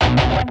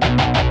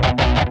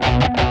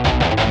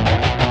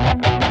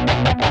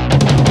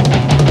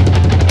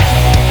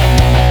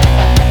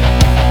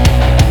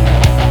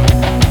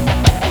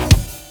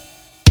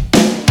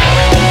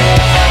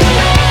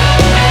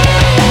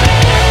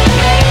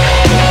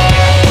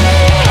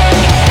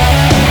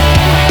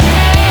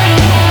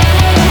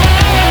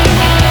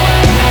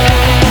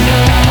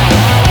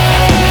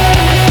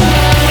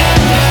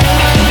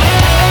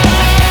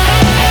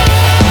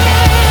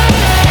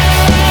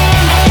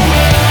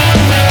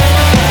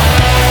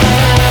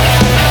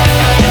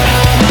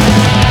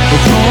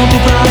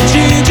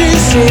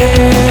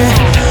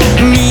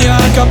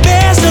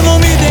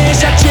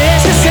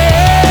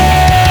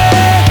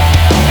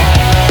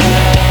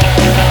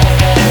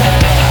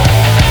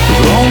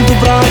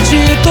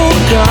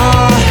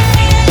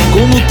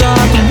como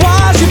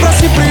tatuagem pra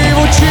sempre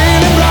vou te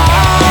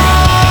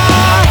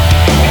lembrar.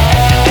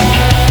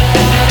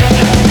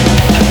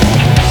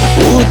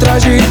 O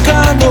traje de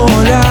cada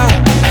olhar,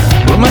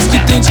 por mais que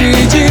tente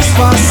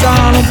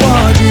disfarçar, não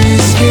pode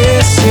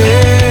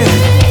esquecer.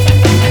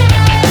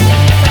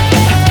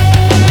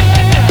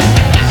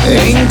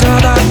 Em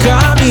cada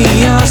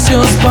caminhar,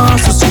 seus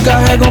passos te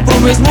carregam pro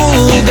mesmo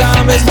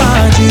lugar,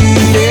 mesma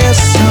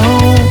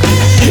direção.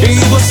 E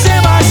você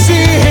vai se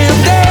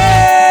render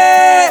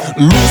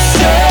no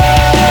céu.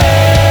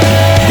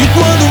 E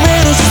quando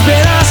menos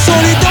esperar, a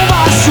solidão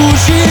vai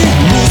surgir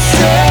no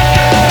céu.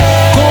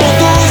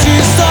 Contos e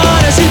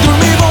histórias de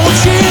dormir vão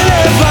te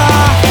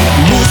levar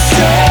no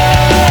céu.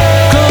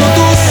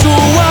 Canto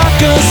sua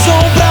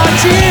canção pra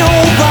te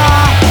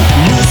roubar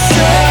no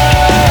céu.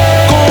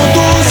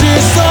 Contos e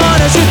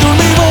histórias de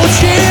dormir vão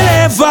te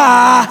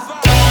levar.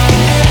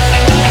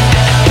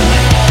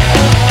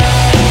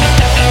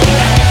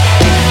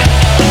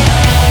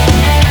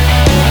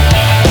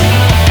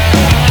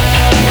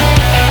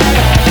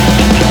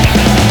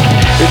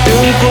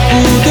 Teu corpo,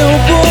 teu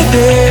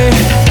poder,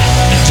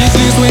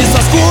 deslizo em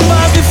suas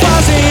curvas me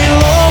fazem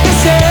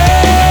enlouquecer.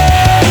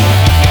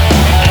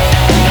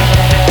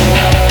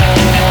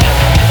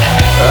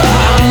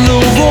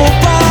 Não vou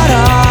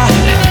parar,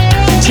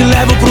 te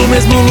levo pro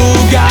mesmo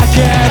lugar,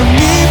 quero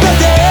me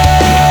perder.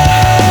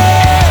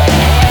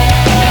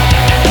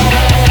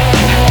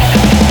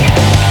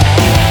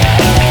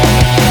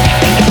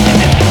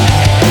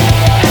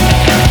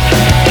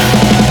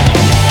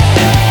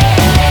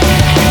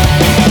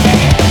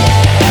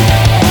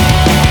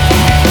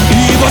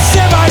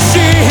 Você vai se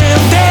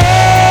render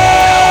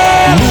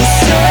no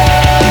céu.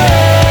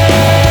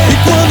 E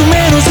quando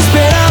menos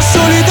esperar, a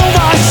solidão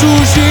vai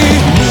surgir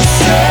no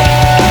céu.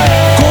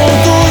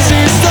 Contos e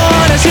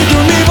histórias de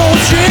dormir vão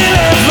te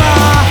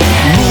levar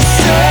no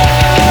céu.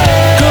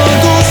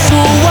 Canto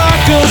sua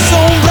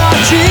canção pra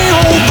te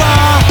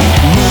roubar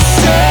no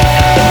céu.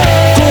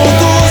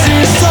 Contos e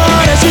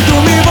histórias de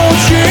dormir vão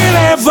te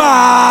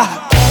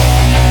levar.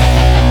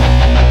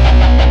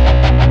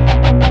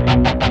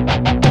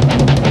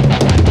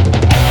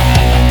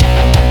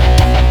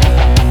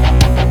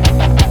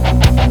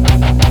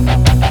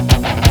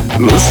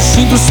 Lúcio,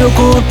 sinto seu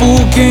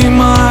corpo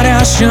queimar, é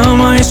a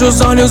chama em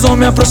seus olhos vão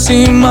me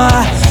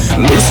aproximar.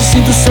 Lúcio,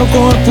 sinto seu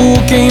corpo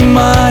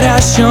queimar, é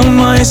a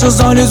chama em seus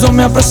olhos vão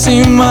me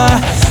aproximar.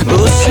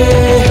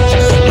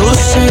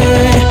 Você